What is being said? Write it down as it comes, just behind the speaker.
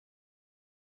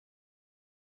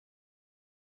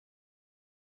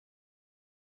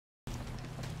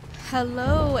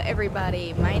Hello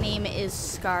everybody, my name is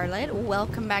Scarlett.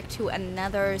 Welcome back to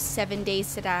another 7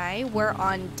 Days to Die. We're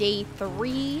on day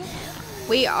 3.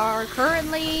 We are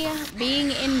currently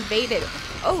being invaded.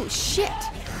 Oh shit!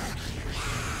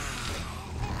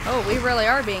 Oh, we really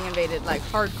are being invaded, like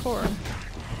hardcore.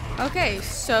 Okay,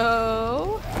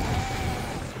 so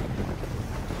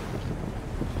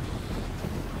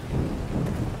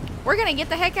we're gonna get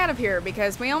the heck out of here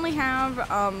because we only have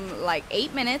like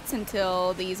 8 minutes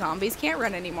until the zombies can't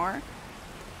run anymore.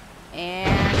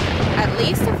 And at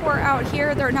least if we're out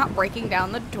here, they're not breaking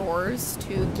down the doors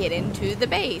to get into the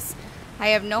base. I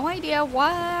have no idea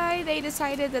why they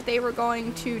decided that they were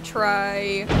going to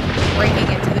try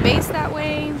breaking into the base that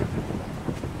way.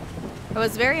 It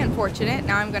was very unfortunate.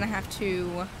 Now I'm gonna have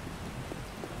to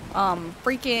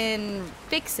freaking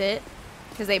fix it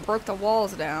because they broke the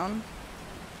walls down.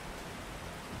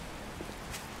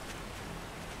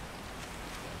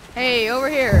 Hey, over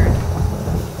here.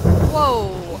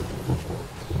 Whoa.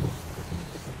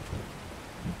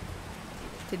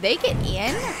 Did they get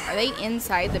in? Are they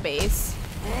inside the base?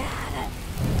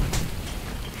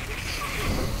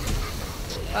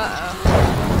 Uh-oh.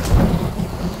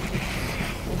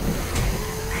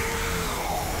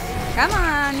 Come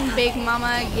on, Big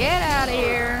Mama, get out of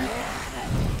here.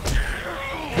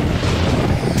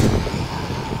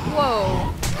 Whoa.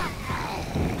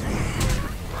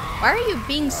 Why are you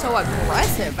being so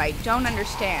aggressive? I don't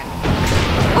understand.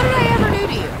 What did I ever do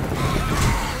to you?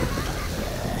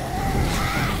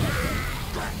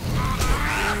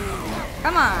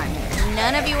 Come on.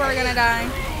 None of you are gonna die.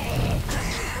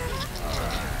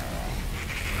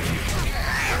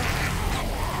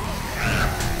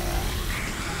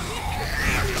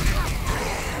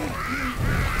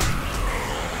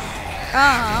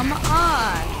 Come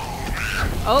on.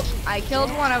 Oh, I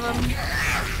killed one of them.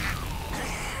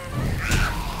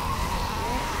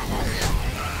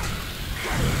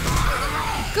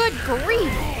 Good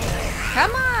grief!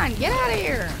 Come on, get out of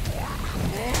here!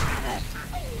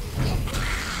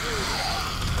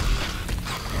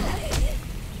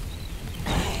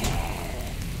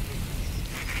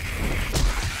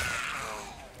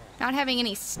 Not having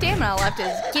any stamina left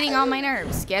is getting on my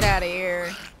nerves. Get out of here.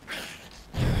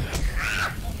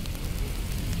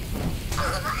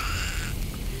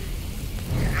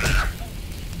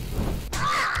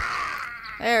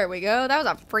 There we go. That was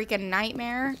a freaking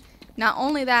nightmare. Not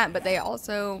only that, but they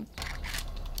also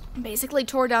basically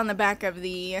tore down the back of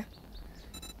the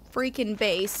freaking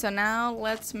base. So now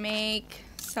let's make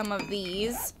some of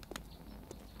these.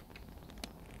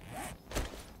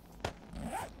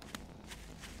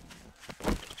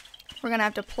 We're gonna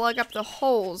have to plug up the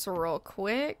holes real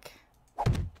quick.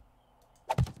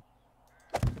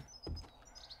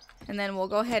 And then we'll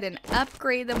go ahead and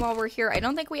upgrade them while we're here. I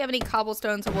don't think we have any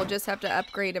cobblestone, so we'll just have to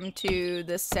upgrade them to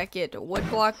the second wood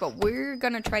block. But we're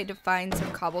going to try to find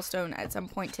some cobblestone at some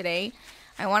point today.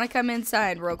 I want to come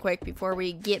inside real quick before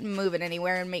we get moving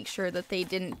anywhere and make sure that they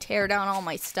didn't tear down all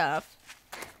my stuff.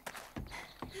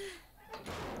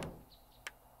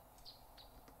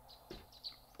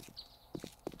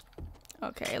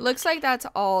 Okay, it looks like that's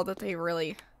all that they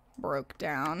really broke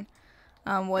down.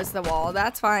 Was the wall.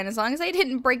 That's fine as long as I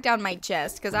didn't break down my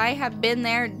chest, because I have been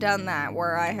there, done that,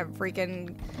 where I have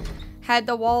freaking had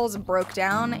the walls broke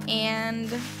down and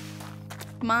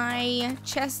my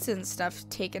chests and stuff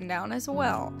taken down as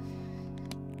well.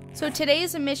 So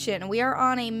today's a mission. We are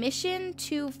on a mission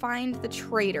to find the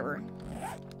traitor.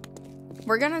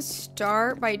 We're gonna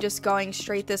start by just going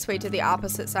straight this way to the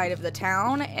opposite side of the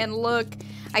town, and look,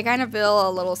 I kind of feel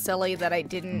a little silly that I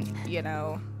didn't, you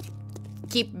know,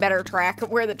 keep better track of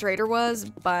where the traitor was,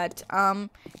 but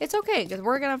it's okay because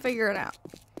we're gonna figure it out.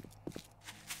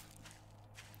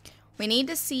 We need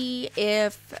to see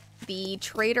if the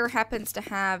traitor happens to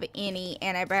have any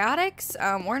antibiotics.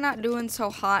 We're not doing so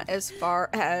hot as far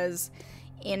as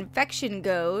infection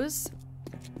goes,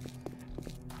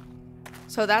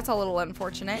 so that's a little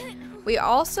unfortunate. We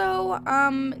also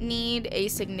need a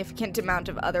significant amount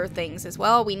of other things as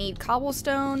well. We need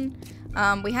cobblestone.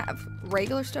 We have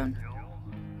regular stone.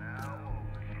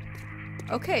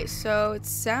 Okay, so it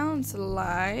sounds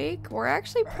like we're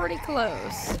actually pretty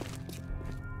close.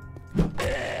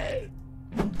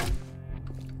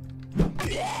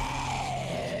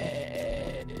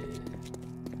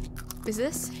 Is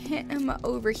this him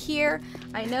over here?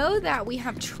 I know that we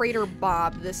have Trader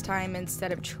Bob this time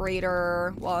instead of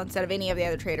instead of any of the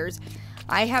other traders.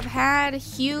 I have had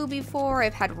Hugh before,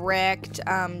 I've had Wrecked,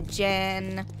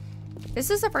 Jen. This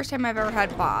is the first time I've ever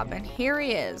had Bob, and here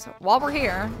he is. While we're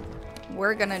here,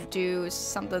 we're gonna do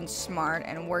something smart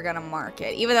and we're gonna mark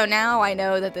it. Even though now I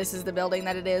know that this is the building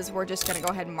that it is, we're just gonna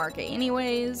go ahead and mark it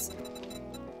anyways.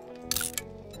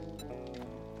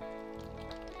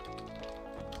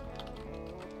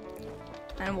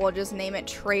 And we'll just name it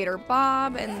Trader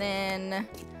Bob, and then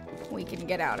we can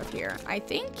get out of here. I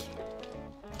think,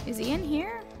 is he in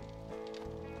here?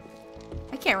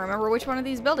 I can't remember which one of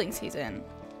these buildings he's in.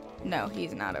 No,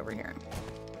 he's not over here.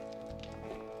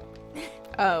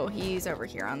 Oh, he's over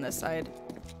here on this side.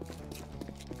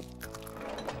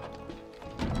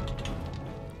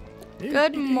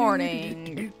 Good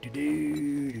morning.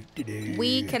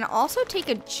 We can also take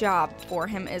a job for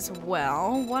him as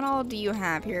well. What all do you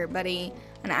have here, buddy?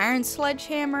 An iron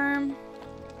sledgehammer.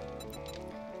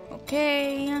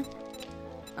 Okay.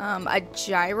 A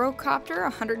gyrocopter,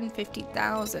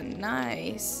 150,000.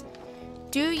 Nice.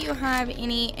 Do you have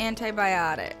any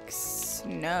antibiotics?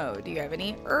 No. Do you have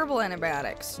any herbal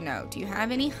antibiotics? No. Do you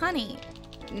have any honey?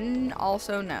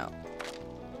 Also no.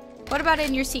 What about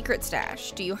in your secret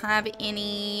stash? Do you have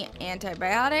any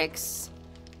antibiotics?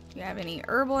 Do you have any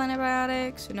herbal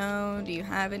antibiotics? No. Do you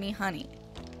have any honey?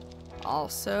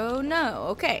 Also no.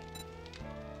 Okay.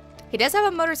 He does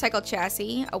have a motorcycle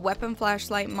chassis, a weapon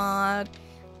flashlight mod,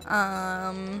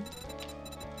 an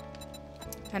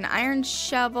iron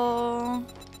shovel.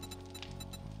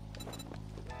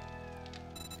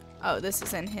 Oh, this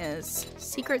is in his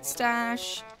secret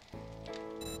stash.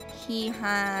 He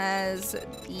has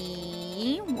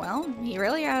the, well, he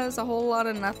really has a whole lot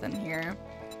of nothing here.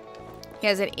 He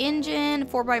has an engine,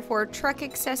 4x4 truck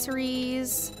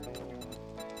accessories.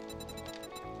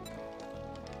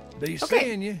 Be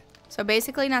seeing you. So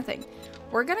basically nothing.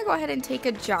 We're gonna go ahead and take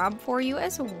a job for you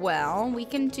as well. We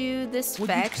can do this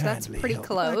fetch. That's pretty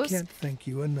close. I can't thank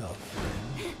you enough.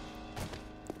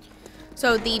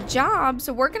 So the jobs,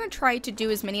 we're gonna try to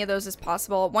do as many of those as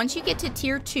possible. Once you get to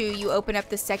tier 2, you open up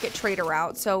the second trader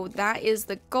route. So that is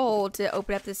the goal, to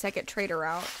open up the second trader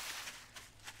route.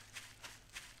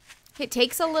 It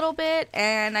takes a little bit,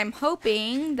 and I'm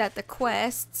hoping that the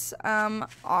quests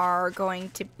are going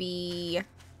to be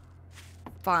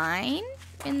fine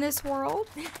in this world.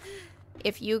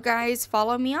 If you guys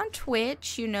follow me on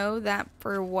Twitch, you know that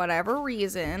for whatever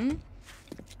reason,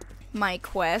 my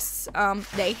quests,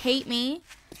 they hate me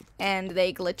and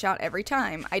they glitch out every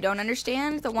time. I don't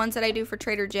understand. The ones that I do for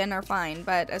Trader Jen are fine,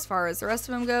 but as far as the rest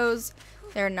of them goes,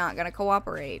 they're not gonna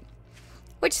cooperate.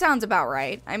 Which sounds about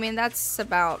right. I mean, that's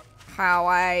about how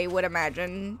I would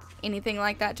imagine anything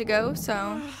like that to go,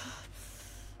 so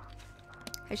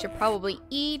I should probably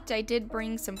eat. I did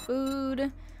bring some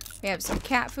food. We have some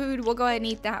cat food. We'll go ahead and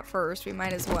eat that first. We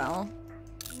might as well.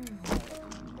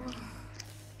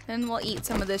 Then we'll eat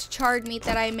some of this charred meat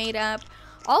that I made up.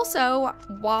 Also,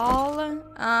 while,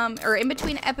 or in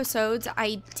between episodes,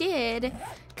 I did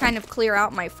kind of clear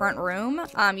out my front room.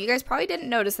 You guys probably didn't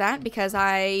notice that because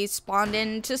I spawned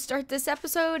in to start this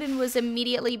episode and was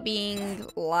immediately being,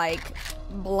 like,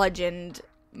 bludgeoned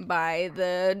by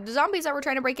the zombies that were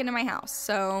trying to break into my house.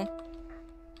 So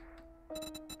I'm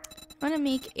gonna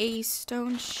make a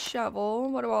stone shovel.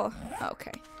 What do I,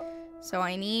 okay. So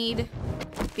I need,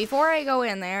 before I go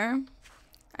in there,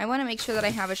 I want to make sure that I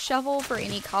have a shovel for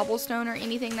any cobblestone or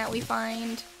anything that we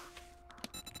find.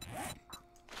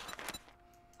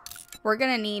 We're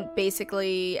gonna need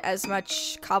basically as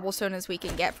much cobblestone as we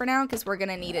can get for now, because we're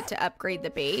gonna need it to upgrade the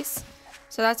base.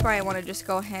 So that's why I want to just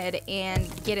go ahead and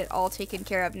get it all taken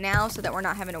care of now, so that we're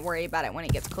not having to worry about it when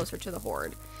it gets closer to the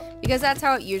horde. Because that's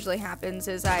how it usually happens,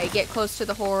 is I get close to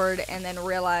the horde and then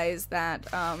realize that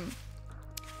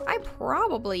I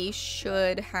probably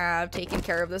should have taken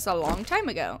care of this a long time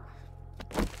ago.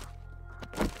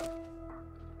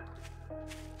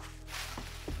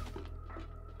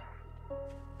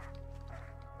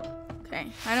 Okay,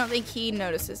 I don't think he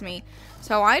notices me.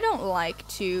 So I don't like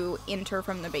to enter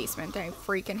from the basement. I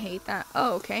freaking hate that.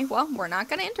 Oh, okay. Well, we're not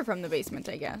going to enter from the basement,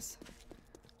 I guess.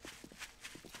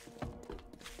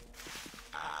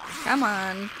 Come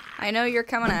on. I know you're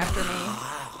coming after me.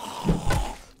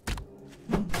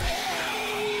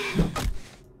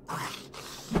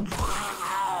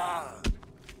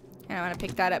 And I'm going to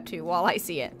pick that up too while I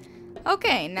see it.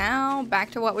 Okay, now back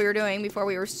to what we were doing before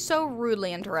we were so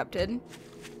rudely interrupted.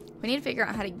 We need to figure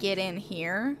out how to get in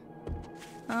here.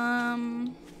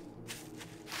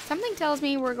 Something tells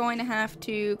me we're going to have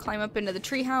to climb up into the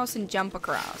treehouse and jump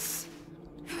across.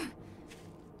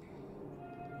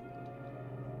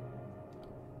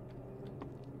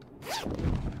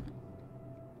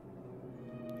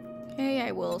 Okay,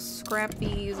 I will scrap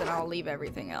these and I'll leave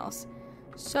everything else.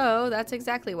 So, that's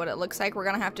exactly what it looks like. We're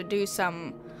gonna have to do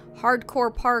some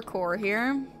hardcore parkour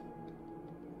here.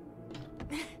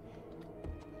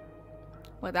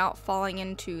 without falling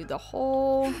into the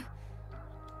hole.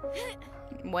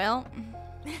 Well.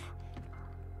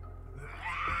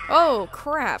 Oh,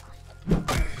 crap.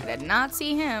 I did not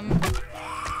see him.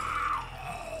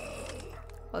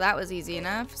 Well, that was easy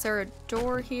enough. Is there a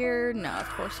door here? No, of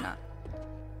course not.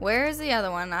 Where is the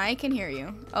other one? I can hear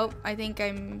you. Oh, I think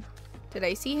I'm... Did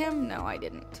I see him? No, I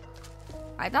didn't.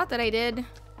 I thought that I did.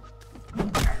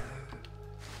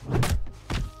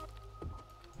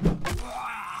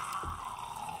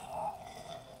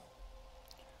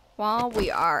 While we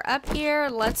are up here,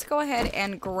 let's go ahead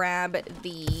and grab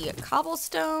the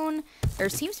cobblestone. There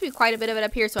seems to be quite a bit of it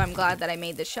up here, so I'm glad that I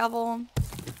made the shovel.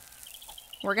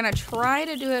 We're gonna try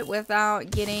to do it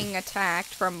without getting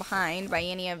attacked from behind by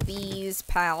any of these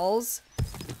pals.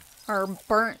 Or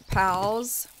burnt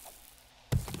pals.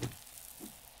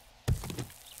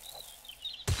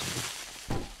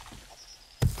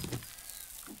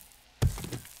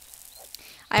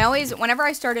 Whenever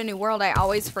I start a new world, I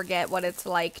always forget what it's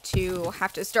like to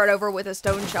have to start over with a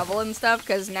stone shovel and stuff,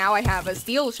 because now I have a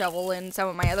steel shovel in some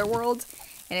of my other worlds,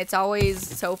 and it's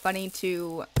always so funny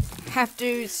to have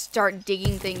to start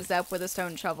digging things up with a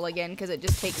stone shovel again, because it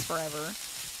just takes forever.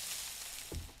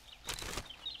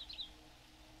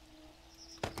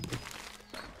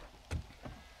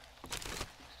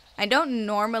 I don't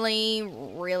normally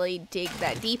really dig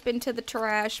that deep into the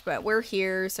trash, but we're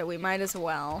here, so we might as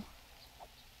well.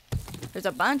 There's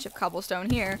a bunch of cobblestone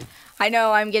here. I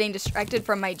know I'm getting distracted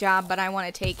from my job, but I want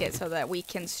to take it so that we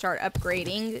can start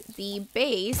upgrading the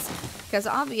base, because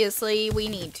obviously we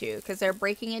need to, because they're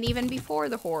breaking it even before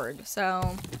the horde.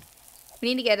 So we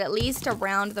need to get at least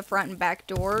around the front and back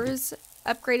doors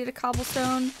upgraded to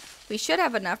cobblestone. We should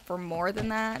have enough for more than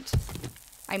that.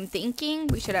 I'm thinking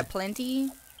we should have plenty,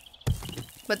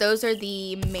 but those are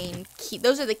the main key.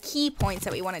 Those are the key points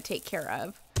that we want to take care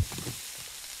of.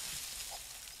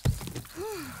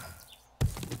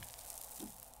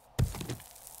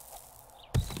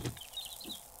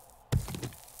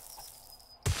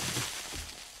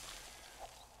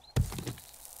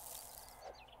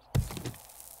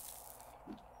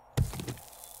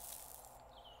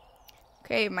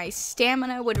 Okay, my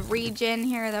stamina would regen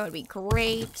here. That would be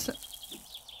great.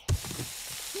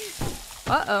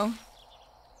 Uh-oh.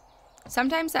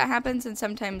 Sometimes that happens and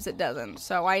sometimes it doesn't.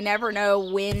 So I never know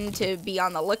when to be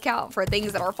on the lookout for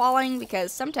things that are falling,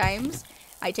 because sometimes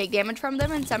I take damage from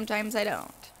them and sometimes I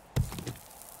don't.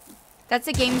 That's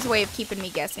the game's way of keeping me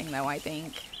guessing, though, I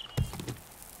think.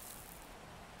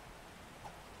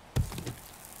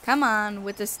 Come on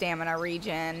with the stamina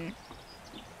regen.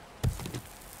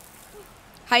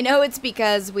 I know it's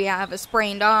because we have a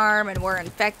sprained arm and we're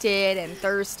infected and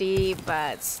thirsty,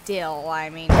 but still, I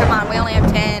mean, come on, we only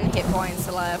have 10 hit points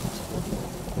left.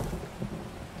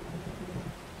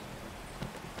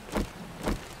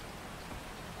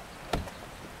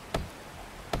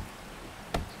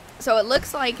 So it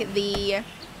looks like the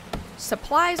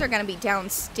supplies are going to be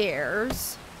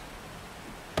downstairs.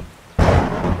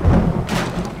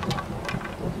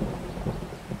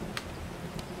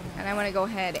 And I want to go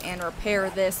ahead and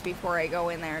repair this before I go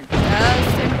in there,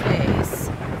 just in case.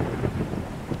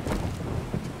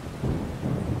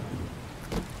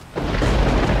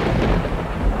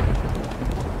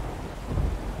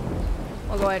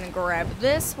 We'll go ahead and grab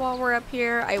this while we're up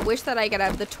here. I wish that I could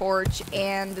have the torch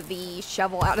and the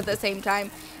shovel out at the same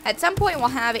time. At some point, we'll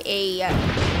have a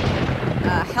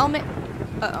helmet.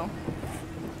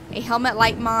 A helmet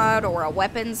light mod or a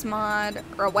weapons mod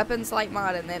or a weapons light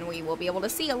mod, and then we will be able to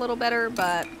see a little better,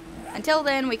 but until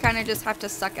then we kind of just have to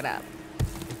suck it up.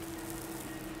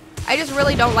 I just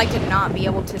really don't like to not be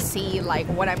able to see, like,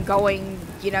 when I'm going,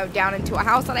 you know, down into a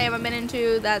house that I haven't been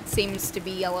into. That seems to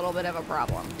be a little bit of a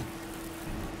problem.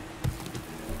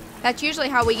 That's usually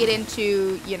how we get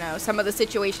into, you know, some of the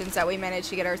situations that we manage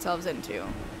to get ourselves into.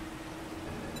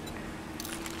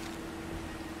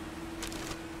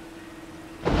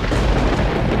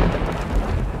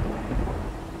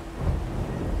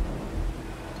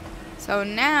 So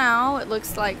now it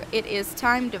looks like it is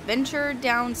time to venture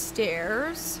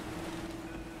downstairs.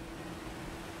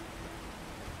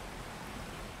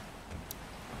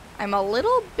 I'm a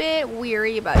little bit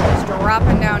weary about just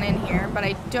dropping down in here, but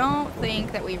I don't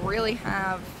think that we really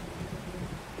have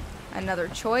another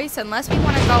choice unless we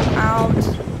want to go out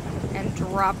and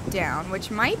drop down,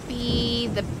 which might be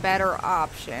the better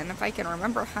option if I can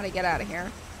remember how to get out of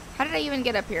here. How did I even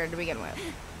get up here to begin with?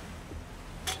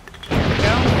 There we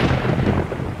go.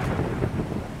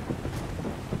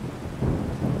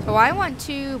 So I want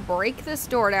to break this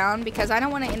door down because I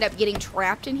don't want to end up getting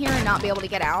trapped in here and not be able to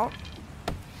get out.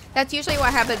 That's usually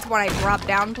what happens when I drop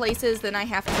down places. Then I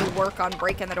have to work on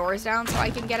breaking the doors down so I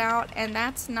can get out. And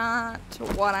that's not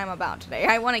what I'm about today.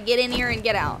 I want to get in here and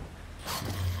get out.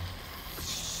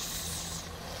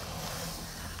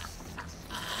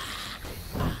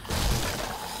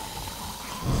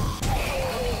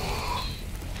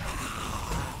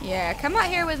 Yeah, come out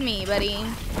here with me, buddy.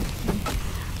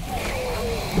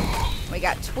 We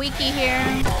got Tweaky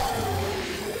here.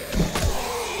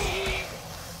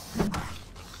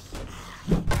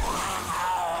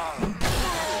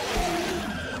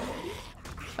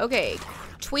 Okay,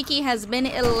 Tweaky has been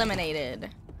eliminated.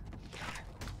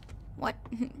 What?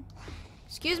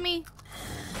 Excuse me?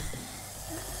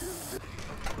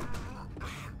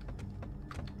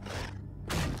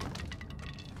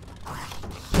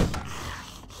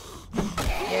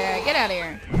 Yeah, get out of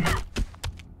here.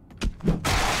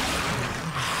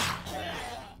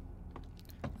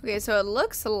 Okay, so it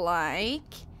looks like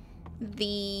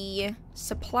the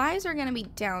supplies are gonna be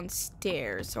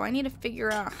downstairs, so I need to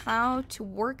figure out how to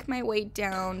work my way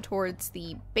down towards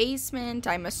the basement.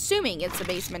 I'm assuming it's the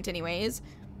basement anyways.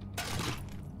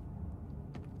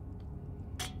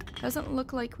 Doesn't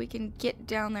look like we can get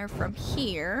down there from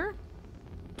here.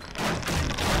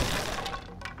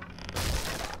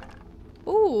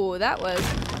 Ooh, that was...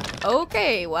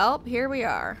 Okay, well, here we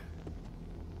are.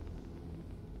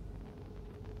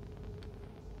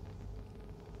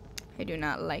 I do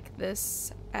not like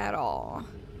this at all.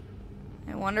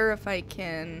 I wonder if I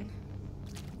can...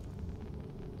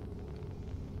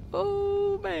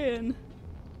 Oh, man.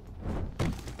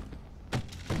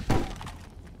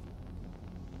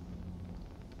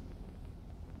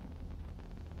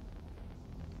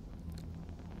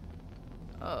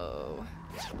 Oh.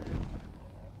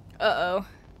 Uh-oh.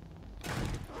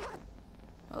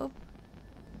 Oh.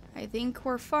 I think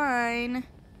we're fine.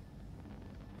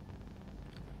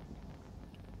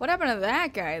 What happened to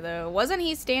that guy, though? Wasn't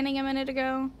he standing a minute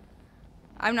ago?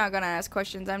 I'm not gonna ask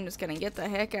questions. I'm just gonna get the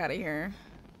heck out of here.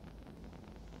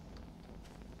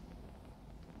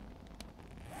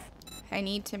 I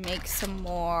need to make some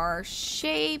more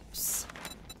shapes.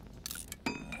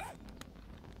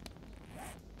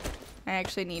 I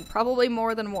actually need probably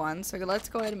more than one, so let's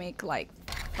go ahead and make like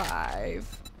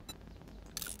 5.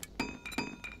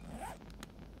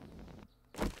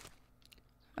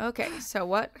 Okay, so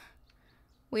what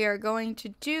we are going to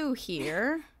do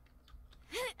here...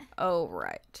 Oh,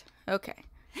 right. Okay.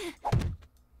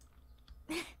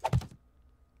 I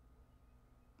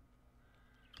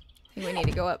think we need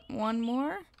to go up one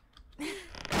more.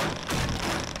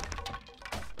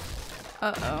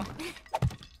 Uh-oh.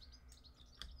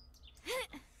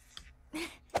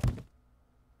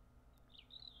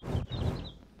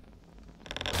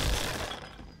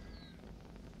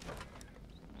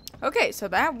 Okay, so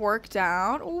that worked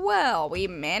out well. We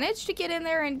managed to get in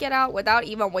there and get out without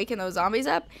even waking those zombies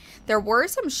up. There were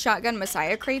some shotgun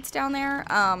Messiah crates down there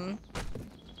that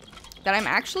I'm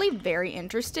actually very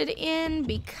interested in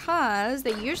because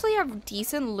they usually have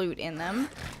decent loot in them.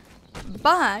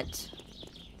 But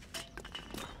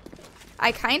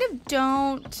I kind of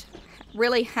don't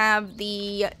really have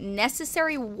the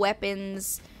necessary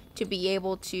weapons to be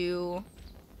able to,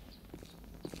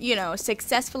 you know,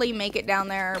 successfully make it down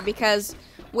there, because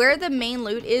where the main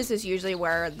loot is usually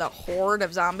where the horde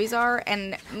of zombies are,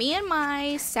 and me and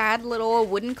my sad little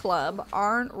wooden club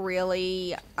aren't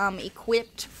really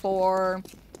equipped for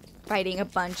fighting a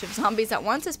bunch of zombies at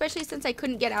once, especially since I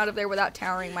couldn't get out of there without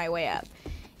towering my way up.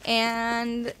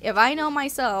 And if I know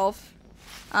myself,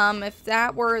 if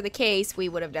that were the case, we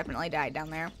would have definitely died down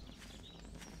there.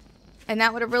 And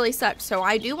that would have really sucked. So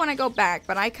I do want to go back,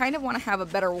 but I kind of want to have a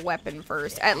better weapon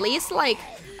first. At least like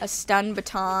a stun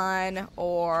baton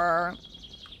or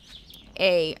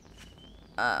a...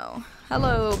 Oh.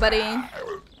 Hello, buddy.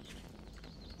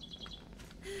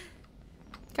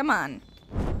 Come on.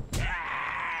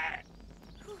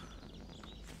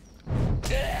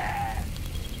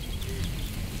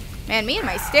 Man, me and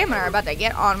my stamina are about to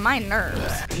get on my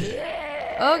nerves.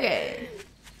 Okay.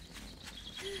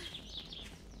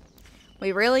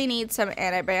 We really need some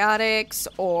antibiotics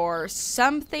or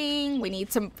something. We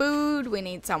need some food. We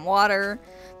need some water.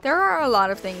 There are a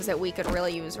lot of things that we could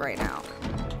really use right now.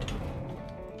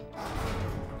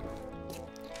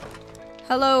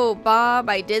 Hello, Bob.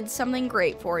 I did something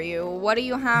great for you. What do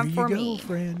you have for me? Here you go,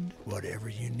 friend. Whatever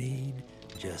you need,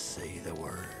 just say the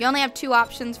word. You only have 2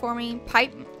 options for me.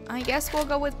 Pipe. I guess we'll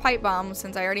go with pipe bomb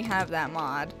since I already have that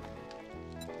mod.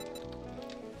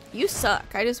 You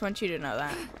suck. I just want you to know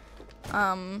that.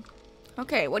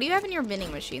 Okay, what do you have in your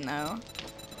vending machine, though?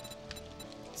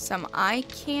 Some eye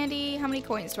candy. How many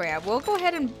coins do I have? We'll go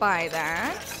ahead and buy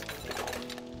that.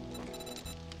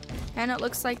 And it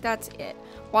looks like that's it.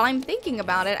 While I'm thinking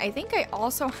about it, I think I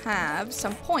also have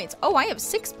some points. Oh, I have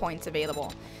 6 points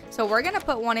available. So we're going to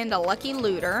put one into Lucky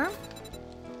Looter.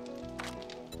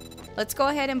 Let's go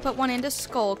ahead and put one into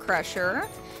Skull Crusher.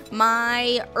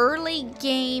 My early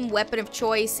game weapon of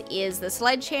choice is the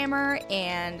Sledgehammer,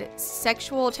 and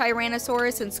Sexual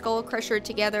Tyrannosaurus and Skull Crusher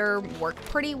together work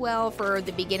pretty well for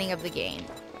the beginning of the game.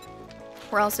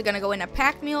 We're also going to go into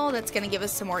Pack Mule. That's going to give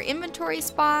us some more inventory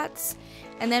spots.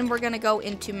 And then we're going to go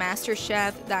into Master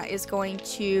Chef. That is going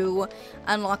to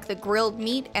unlock the grilled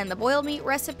meat and the boiled meat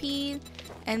recipe.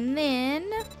 And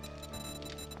then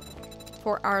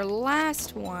for our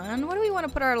last one, what do we want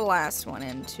to put our last one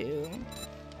into?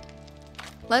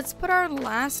 Let's put our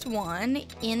last one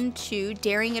into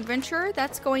Daring Adventure.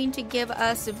 That's going to give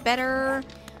us better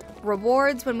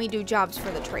rewards when we do jobs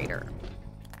for the trader.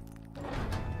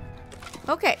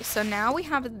 Okay, so now we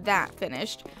have that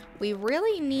finished. We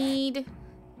really need,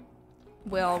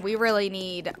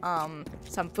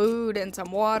 some food and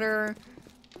some water.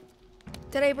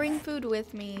 Did I bring food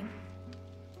with me?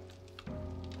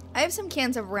 I have some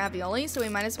cans of ravioli, so we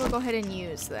might as well go ahead and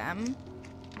use them.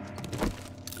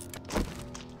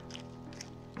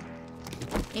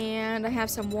 And I have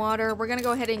some water. We're gonna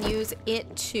go ahead and use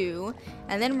it too.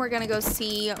 And then we're gonna go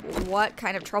see what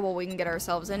kind of trouble we can get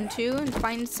ourselves into and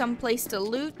find some place to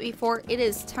loot before it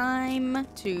is time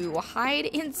to hide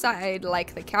inside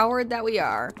like the coward that we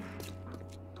are.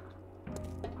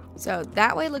 So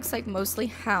that way looks like mostly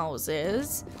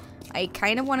houses. I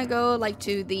kind of want to go like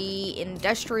to the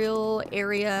industrial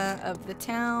area of the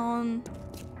town.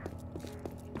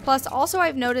 Plus, also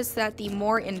I've noticed that the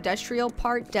more industrial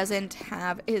part doesn't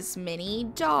have as many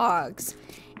dogs.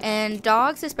 And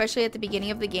dogs, especially at the beginning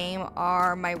of the game,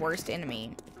 are my worst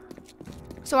enemy.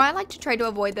 So I like to try to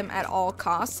avoid them at all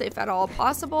costs, if at all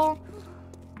possible.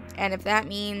 And if that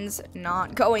means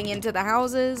not going into the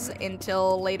houses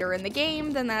until later in the game,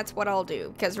 then that's what I'll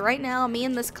do. Because right now, me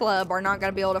and this club are not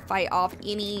going to be able to fight off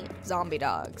any zombie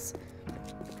dogs.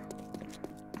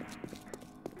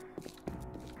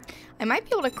 I might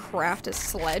be able to craft a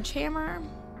sledgehammer.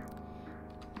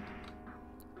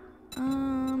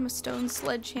 A stone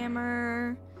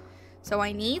sledgehammer. So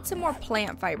I need some more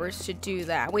plant fibers to do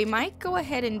that. We might go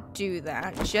ahead and do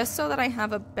that just so that I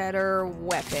have a better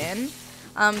weapon.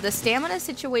 The stamina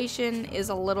situation is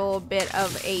a little bit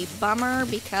of a bummer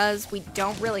because we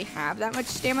don't really have that much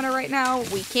stamina right now.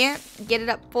 We can't get it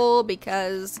up full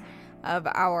because of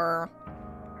our...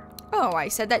 Oh, I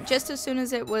said that just as soon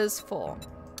as it was full.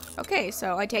 Okay,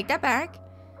 so I take that back.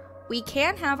 We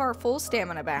can have our full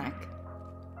stamina back.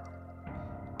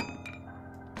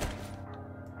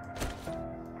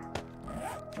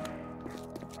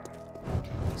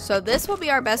 So this will be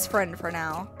our best friend for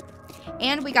now.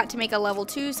 And we got to make a level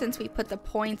 2 since we put the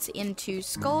points into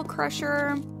Skull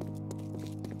Crusher.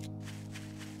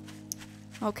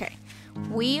 Okay.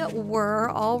 We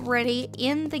were already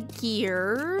in the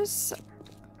gears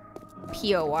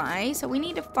POI, so we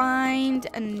need to find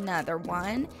another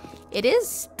one. It is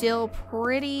still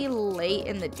pretty late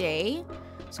in the day,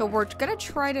 so we're gonna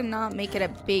try to not make it a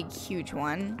big, huge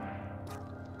one.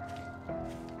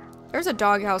 There's a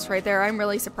doghouse right there. I'm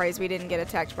really surprised we didn't get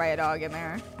attacked by a dog in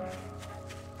there.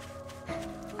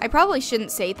 I probably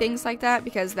shouldn't say things like that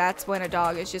because that's when a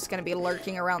dog is just going to be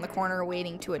lurking around the corner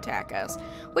waiting to attack us,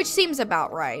 which seems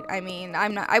about right. I mean,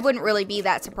 I wouldn't really be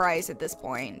that surprised at this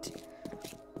point.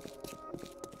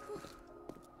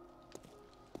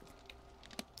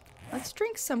 Let's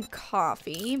drink some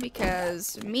coffee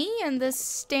because me and this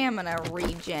stamina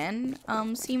regen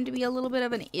seem to be a little bit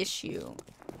of an issue.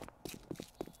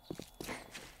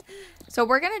 So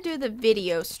we're going to do the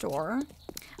video store.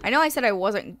 I know I said I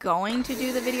wasn't going to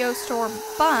do the video store,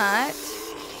 but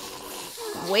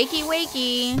wakey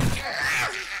wakey,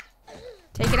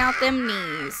 taking out them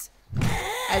knees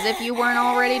as if you weren't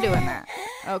already doing that.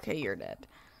 Okay, you're dead.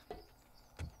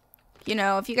 You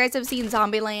know, if you guys have seen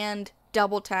Zombieland,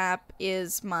 double tap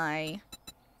is my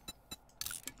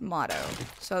motto.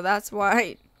 So that's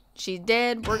why she's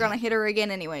dead. We're gonna hit her again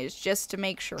anyways, just to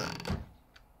make sure.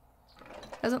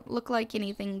 Doesn't look like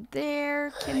anything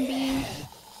there can be.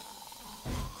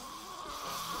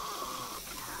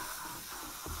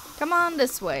 Come on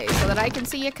this way so that I can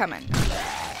see you coming.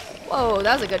 Whoa,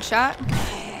 that was a good shot.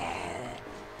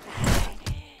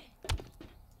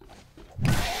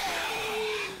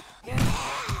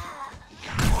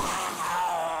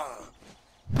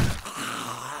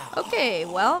 Okay,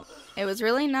 well, it was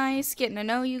really nice getting to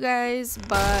know you guys,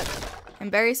 but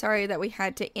I'm very sorry that we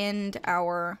had to end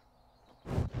our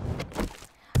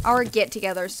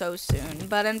get-together so soon.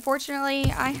 But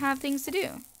unfortunately, I have things to do.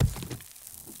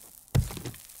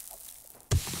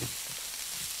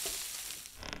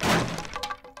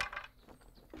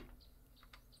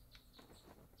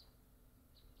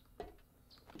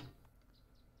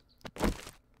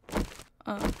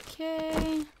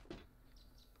 Okay.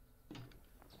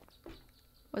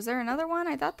 Was there another one?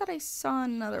 I thought that I saw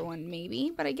another one,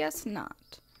 maybe, but I guess not.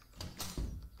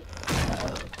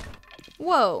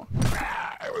 Whoa.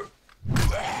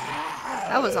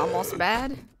 That was almost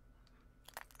bad.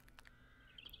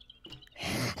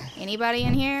 Anybody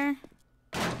in here?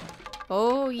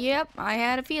 Oh, yep, I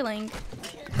had a feeling.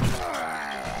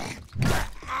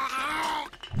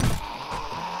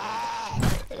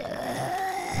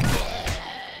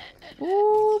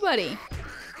 Ooh, buddy.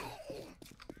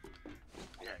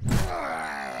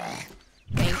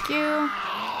 Thank you.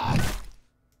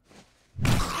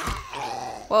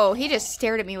 Whoa, he just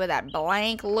stared at me with that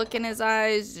blank look in his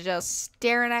eyes, just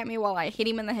staring at me while I hit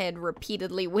him in the head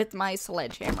repeatedly with my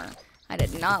sledgehammer. I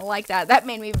did not like that. That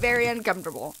made me very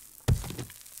uncomfortable.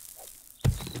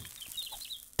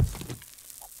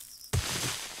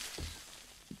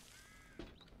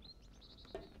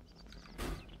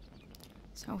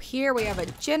 So here we have a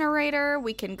generator.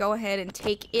 We can go ahead and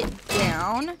take it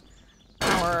down.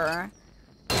 Our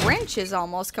wrench is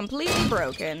almost completely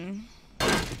broken.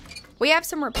 We have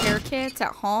some repair kits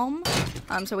at home,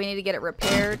 so we need to get it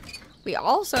repaired. We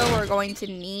also are going to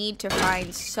need to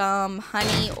find some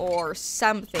honey or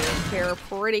something here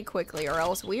pretty quickly, or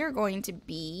else we are going to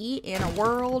be in a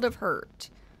world of hurt.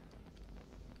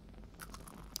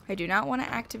 I do not want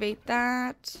to activate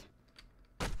that.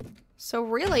 So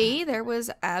really, there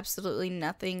was absolutely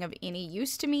nothing of any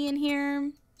use to me in here.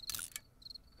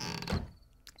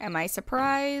 Am I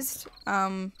surprised?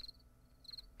 I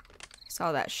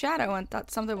saw that shadow and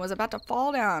thought something was about to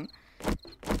fall down.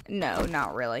 No,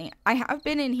 not really. I have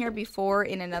been in here before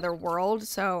in another world,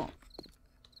 so...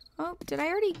 Oh, did I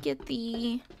already get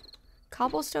the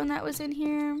cobblestone that was in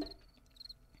here?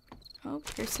 Oh,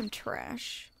 here's some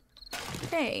trash.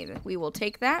 Okay, we will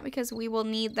take that because we will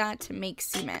need that to make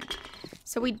cement.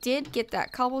 So we did get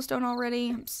that cobblestone already.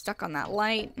 I'm stuck on that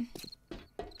light.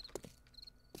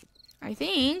 I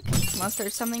think, unless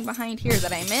there's something behind here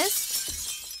that I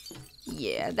missed.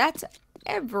 Yeah, that's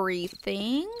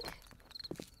everything.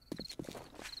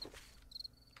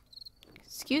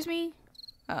 Excuse me?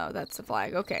 Oh, that's the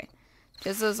flag. Okay.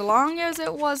 Just as long as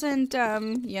it wasn't,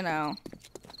 you know.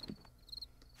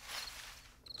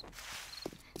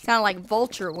 Sounded like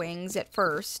vulture wings at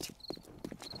first.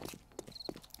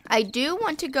 I do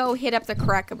want to go hit up the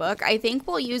Crack-a-Book. I think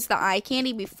we'll use the eye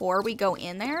candy before we go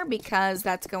in there because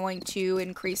that's going to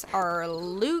increase our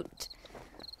loot.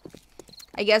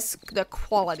 I guess the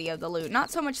quality of the loot,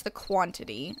 not so much the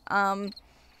quantity.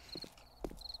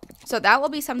 So that will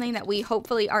be something that we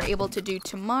hopefully are able to do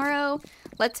tomorrow.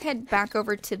 Let's head back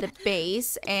over to the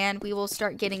base and we will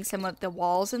start getting some of the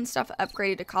walls and stuff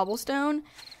upgraded to cobblestone.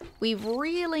 We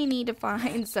really need to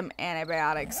find some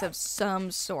antibiotics of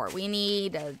some sort. We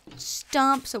need a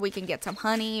stump so we can get some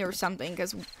honey or something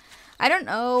because I don't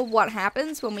know what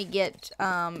happens when we get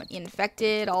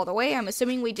infected all the way. I'm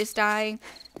assuming we just die.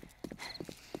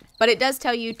 But it does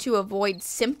tell you to avoid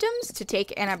symptoms, to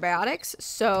take antibiotics.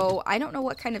 So I don't know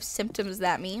what kind of symptoms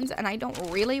that means. And I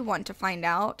don't really want to find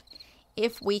out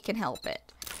if we can help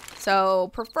it. So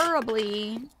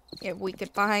preferably, if we could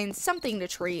find something to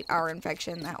treat our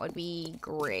infection, that would be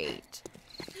great.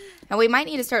 Now we might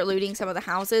need to start looting some of the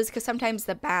houses. Because sometimes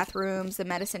the bathrooms, the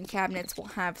medicine cabinets will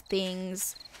have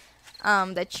things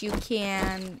that you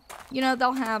can... You know,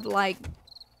 they'll have like...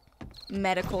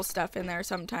 medical stuff in there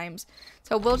sometimes.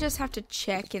 So we'll just have to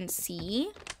check and see.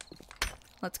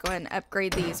 Let's go ahead and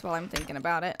upgrade these while I'm thinking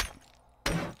about it.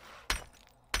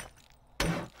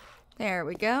 There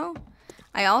we go.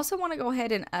 I also want to go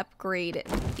ahead and upgrade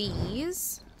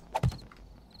these.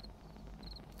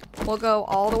 We'll go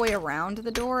all the way around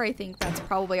the door. I think that's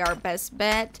probably our best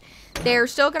bet. They're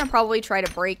still going to probably try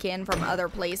to break in from other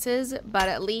places, but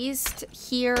at least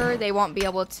here they won't be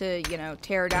able to, you know,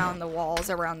 tear down the walls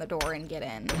around the door and get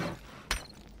in.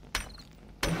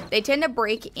 They tend to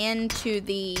break into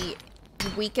the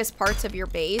weakest parts of your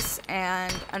base,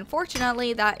 and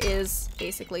unfortunately that is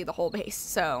basically the whole base.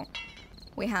 So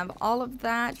we have all of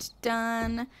that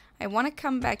done. I want to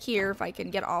come back here if I can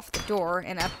get off the door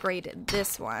and upgrade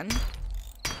this one.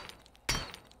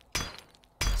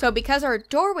 So because our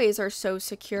doorways are so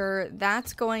secure,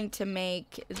 that's going to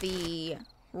make the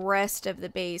rest of the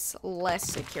base less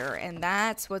secure. And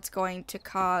that's what's going to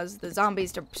cause the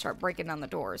zombies to start breaking down the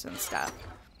doors and stuff.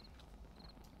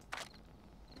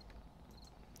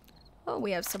 Oh,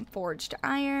 we have some forged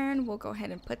iron. We'll go ahead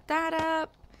and put that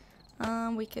up.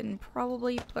 We can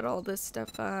probably put all this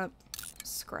stuff up.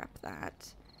 Scrap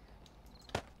that.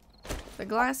 The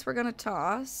glass we're gonna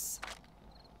toss.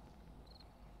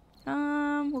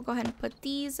 We'll go ahead and put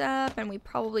these up, and we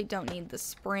probably don't need the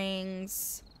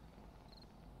springs.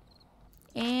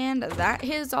 And that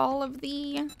is all of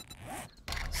the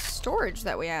storage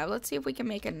that we have. Let's see if we can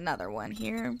make another one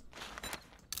here.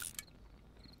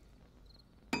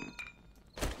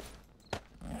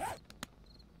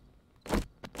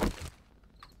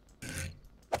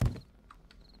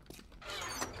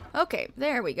 Okay,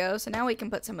 there we go. So now we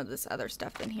can put some of this other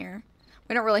stuff in here.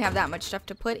 We don't really have that much stuff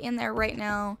to put in there right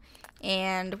now.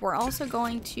 And we're also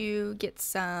going to get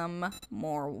some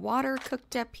more water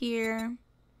cooked up here.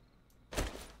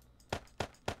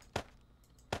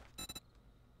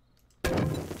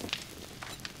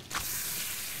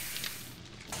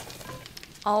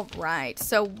 Alright,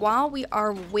 so while we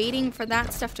are waiting for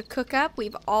that stuff to cook up,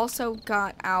 we've also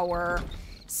got our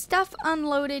stuff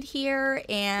unloaded here,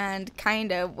 and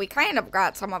we kind of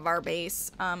got some of our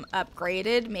base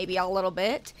upgraded, maybe a little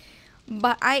bit.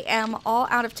 But I am all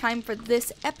out of time for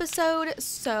this episode,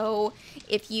 so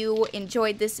if you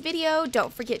enjoyed this video,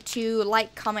 don't forget to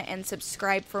like, comment, and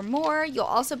subscribe for more. You'll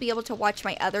also be able to watch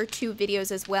my other 2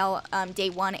 videos as well,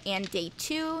 day 1 and day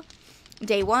 2.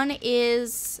 Day 1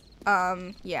 is,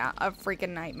 yeah, a freaking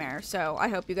nightmare, so I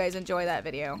hope you guys enjoy that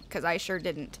video, because I sure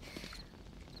didn't.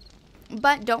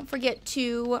 But don't forget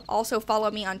to also follow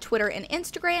me on Twitter and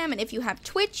Instagram. And if you have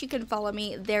Twitch, you can follow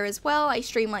me there as well. I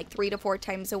stream like 3 to 4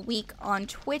 times a week on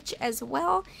Twitch as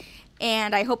well.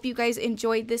 And I hope you guys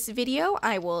enjoyed this video.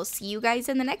 I will see you guys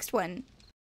in the next one.